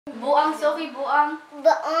Buang, Sophie, buang.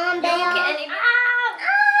 Buang,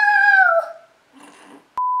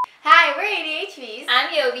 Hi, we're ADHbees. I'm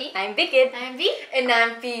Yobi. I'm Bickett. I'm B. And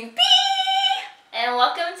I'm Phoebe. And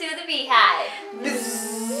welcome to the Beehive.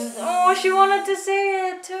 Oh, she wanted to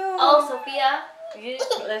say it too. Oh, Sophia.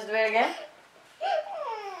 Let's do it again.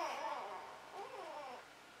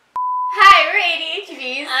 Hi, we're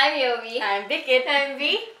ADHbees. I'm Yobi. I'm Bickett. I'm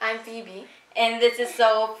B. I'm Phoebe. And this is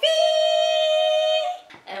Sophie.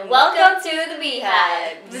 And welcome to the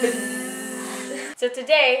Beehive. So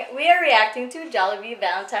today, we are reacting to Jollibee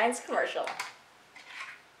Valentine's commercial.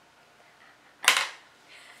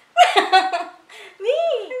 Me.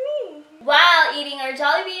 While eating our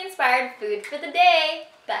Jollibee inspired food for the day,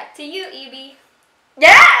 back to you, Evie.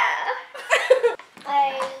 Yeah!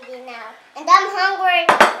 Already now. And I'm hungry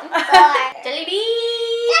for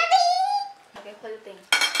Jollibee! Okay, play the thing.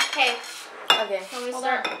 Okay, Okay. when we Hold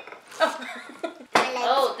start.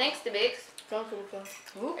 Oh, thanks to Bix. Go.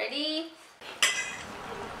 Ooh. Ready?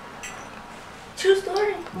 True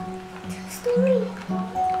story.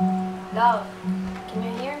 Love, can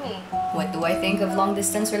you hear me? What do I think of long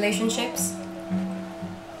distance relationships?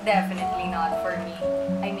 Definitely not for me.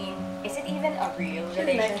 I mean, is it even a real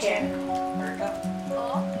relationship?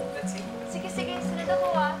 Oo. Let's see. Sige, sunod ako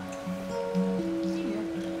ah.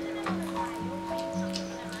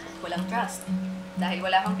 Walang trust. Dahil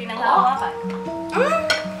wala kang pinanghahawakan.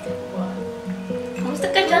 Kamusta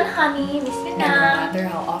ka dyan, honey? Miss you And no na. matter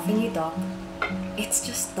how often you talk, it's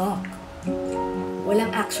just talk.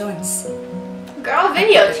 Walang actions. Girl,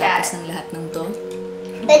 video Pagkatapos chat. ng lahat ng to,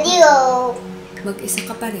 video. mag-isa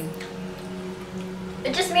ka pa rin.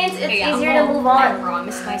 It just means it's Kaya easier to ako, move I on.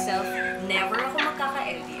 promised myself, never ako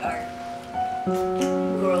magkaka-LDR.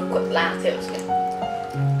 Girl, quit lang. Seriously.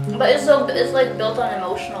 But it's like built on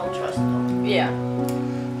emotional trust though. Yeah.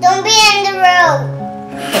 Don't be in the road.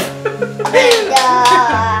 With the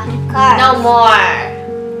car. No more.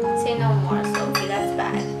 Say no more, Sophie. That's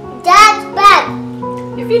bad. That's bad.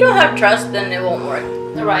 If you don't have trust, then it won't work.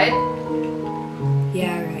 Right?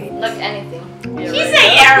 Yeah, right. Like anything. Yeah, She right. said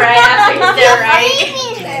yeah right after you said right.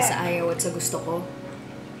 Dahil sa ayaw at sa gusto ko,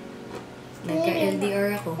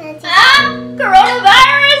 nagka-LDR ako. Ah!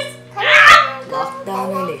 Coronavirus! Lockdown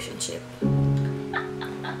relationship.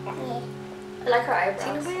 I like her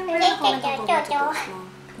eyebrows.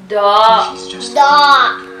 Duh.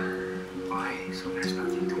 Dog.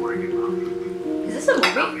 Is this a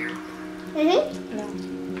movie?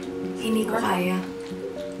 Hindi ko kaya.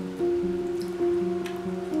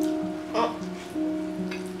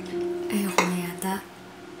 Ayoko na yata.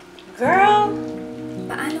 Girl.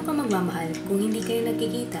 Paano ka magmamahal kung hindi kayo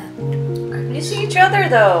nagkikita? You see each other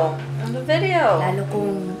though. On the video. Lalo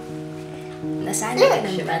kung nasanay ka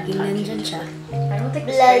ng laging nandyan siya. I don't think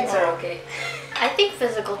the Blood. streets are okay. I think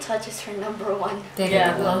physical touch is her number one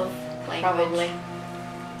Talaga ba? love language. Probably.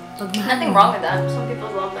 Pag mahal Nothing mo, wrong with that. Some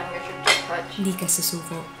people's love language are just touch. hindi ka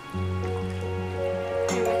susuko.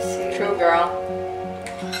 True, girl.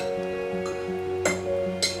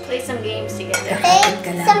 Play some games together. Play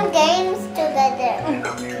some games together.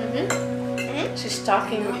 She's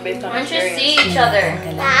talking based on Once you experience. see each other.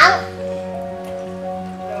 Ka lang. Now.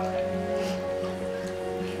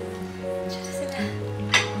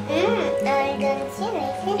 I don't see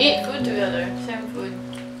anything. Eat food together. Same food.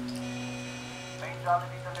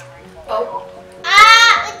 Oh.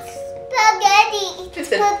 Ah, it's spaghetti. It's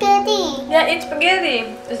spaghetti. Yeah, eat spaghetti.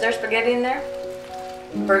 Is there spaghetti in there?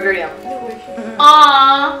 Burger, yum.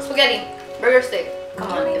 Aww. Spaghetti. Burger steak.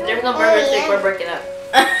 Come on. If there's no burger steak, we're breaking up.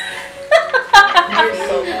 You're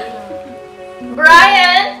so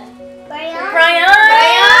Brian! Brian.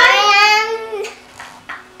 Brian!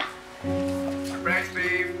 Surprise,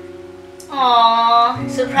 babe. Aww.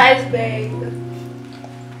 Surprise, babe.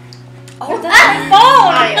 Oh, that's my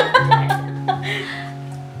phone!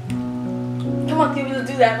 Come on, can we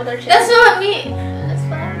do that with our chest? That's what me. That's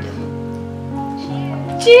what I'm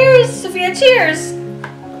doing. Cheers, Sophia, cheers!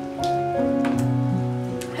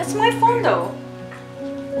 That's my phone though.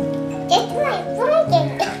 It's my phone.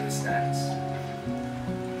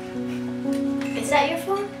 Is that your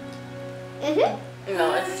phone?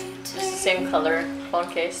 No, it's just the same color phone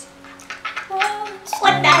case.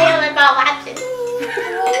 What the hell am I watching?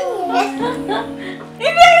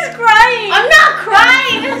 Maybe I was crying! I'm not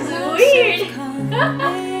crying. This is weird.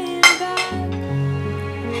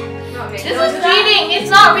 This is cheating.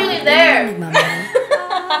 It's not really there. Nagmamahal.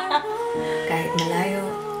 Kahit malayo.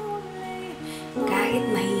 Kahit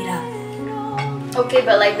mahirap. Okay,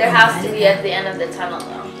 but like there has to be at the end of the tunnel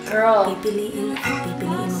though. Girl. Pipiliin at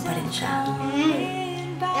pipiliin mo pa rin siya.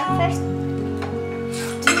 At first.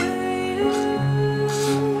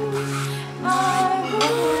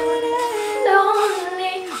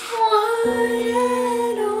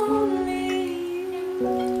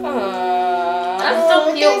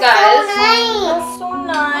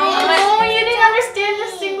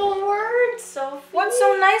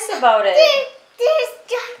 nice about it. There's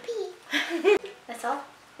Jollibee. That's all?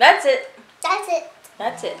 That's it. That's it.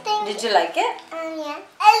 That's it. Thank Did you like it? Yeah.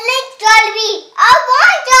 I like Jollibee. I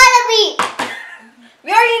want Jollibee.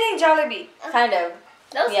 We are eating Jollibee. Kind of.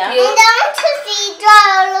 That was Yeah. And cute. I want to see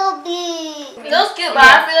Jollibee. That was cute, but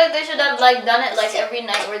I feel like they should have like done it like every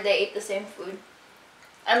night where they ate the same food.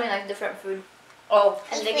 I mean like different food. Oh.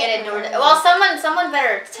 And they get ignored. Well, someone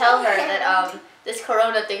better tell her that this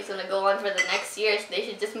corona thing's gonna go on for the next year, so they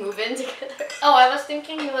should just move in together. Oh, I was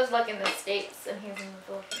thinking he was like in the States and he's in the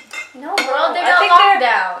Philippines. No, bro, they're I not think locked they're-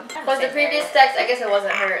 down. Because the previous text, I guess it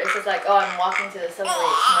wasn't her. It's just like, oh, I'm walking to the subway.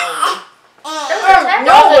 It's snowing.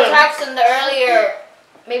 No. There was a text in the earlier.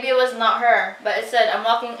 Maybe it was not her, but it said I'm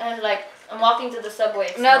walking. I was like, I'm walking to the subway.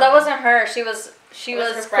 It's No, that snowing." wasn't her. She was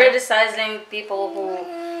Was her friend. criticizing people who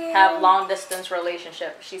have long distance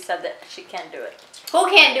relationship. She said that she can't do it. Who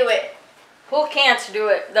can't do it? Who can't do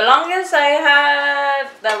it? The longest I had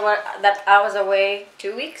that I was away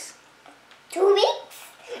 2 weeks. 2 weeks?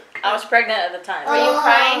 I was pregnant at the time. Were you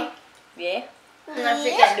crying? Yeah. No,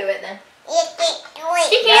 she can't do it then.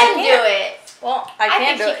 She Yeah, can I do can. it. Well, I I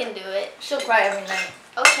can't think do she it. can do it. She'll cry every night.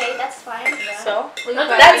 Okay, that's fine. So Will you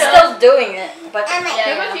cry that's every still doing it. But Am I-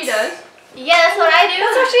 Yeah, what she does. Yeah, that's what I do.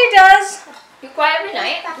 that's what she does. You cry every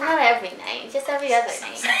night. Not every night, just every other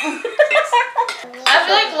night. I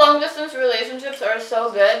feel like long distance relationships are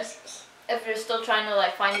so good if you're still trying to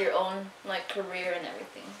like find your own like career and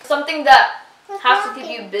everything. Something that has to keep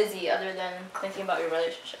you busy other than thinking about your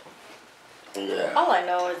relationship. All I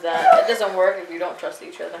know is that it doesn't work if you don't trust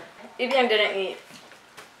each other. Ibiang didn't eat.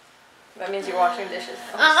 That means you're washing dishes.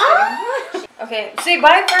 Okay, say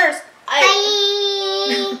bye first.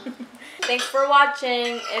 Bye. Thanks for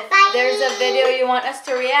watching. If Bye. there's a video you want us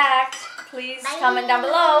to react, please Bye. comment down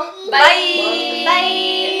below. Bye. Bye. Bye.